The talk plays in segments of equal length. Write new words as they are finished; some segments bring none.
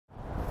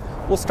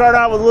We'll start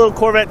out with a little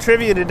Corvette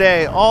trivia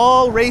today.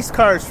 All race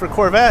cars for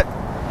Corvette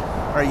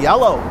are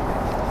yellow.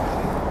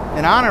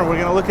 In honor, we're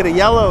going to look at a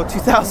yellow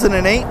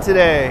 2008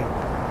 today.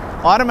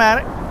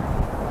 Automatic.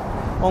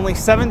 Only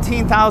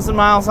 17,000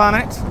 miles on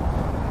it.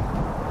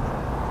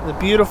 The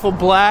beautiful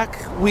black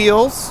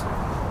wheels.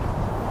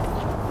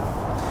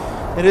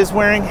 It is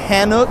wearing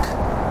Hankook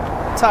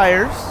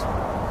tires.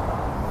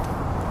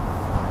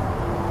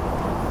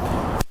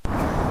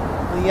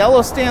 The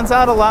yellow stands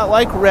out a lot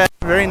like red.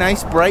 Very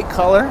nice bright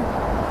color.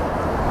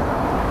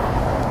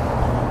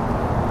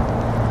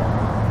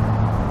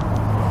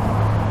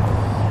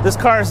 This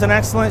car is in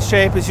excellent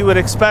shape, as you would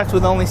expect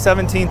with only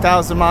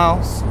 17,000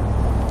 miles.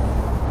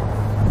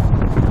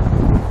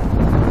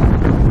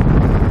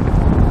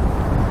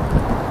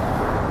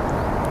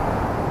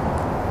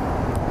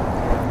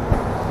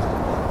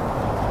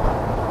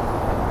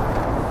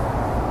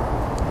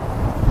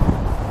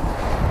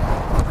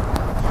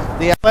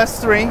 The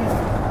LS3,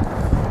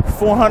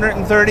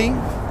 430,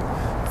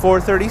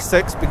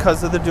 436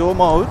 because of the dual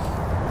mode.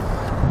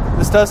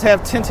 This does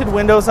have tinted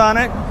windows on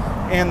it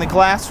and the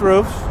glass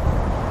roof.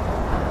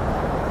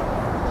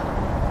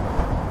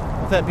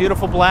 With that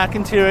beautiful black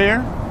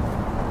interior.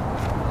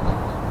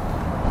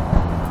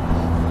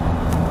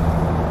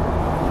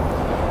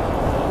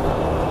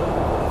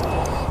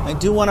 I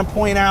do want to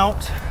point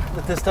out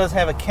that this does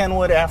have a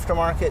Kenwood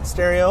aftermarket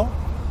stereo.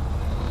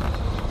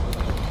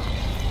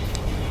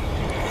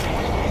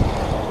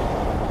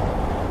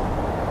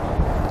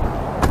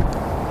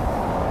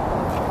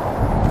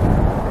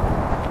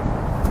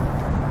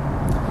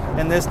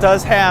 And this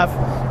does have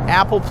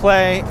Apple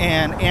Play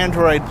and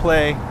Android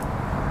Play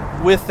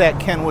with that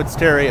Kenwood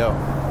stereo.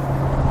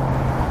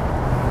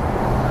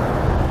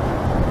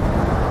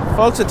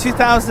 Folks, a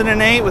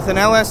 2008 with an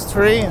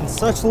LS3 and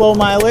such low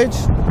mileage.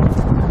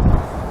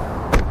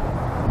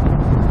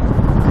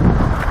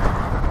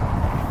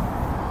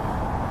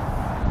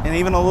 And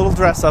even a little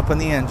dress up in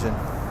the engine.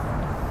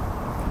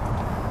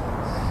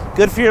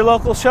 Good for your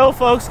local show,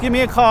 folks. Give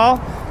me a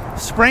call.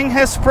 Spring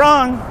has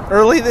sprung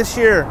early this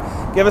year.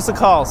 Give us a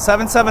call,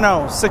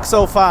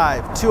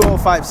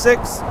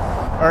 770-605-2056,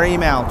 or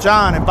email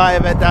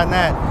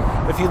john@buyavette.net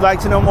if you'd like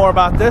to know more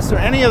about this or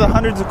any of the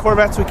hundreds of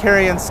Corvettes we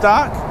carry in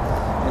stock.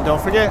 And don't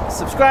forget,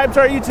 subscribe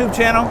to our YouTube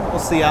channel. We'll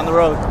see you on the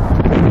road.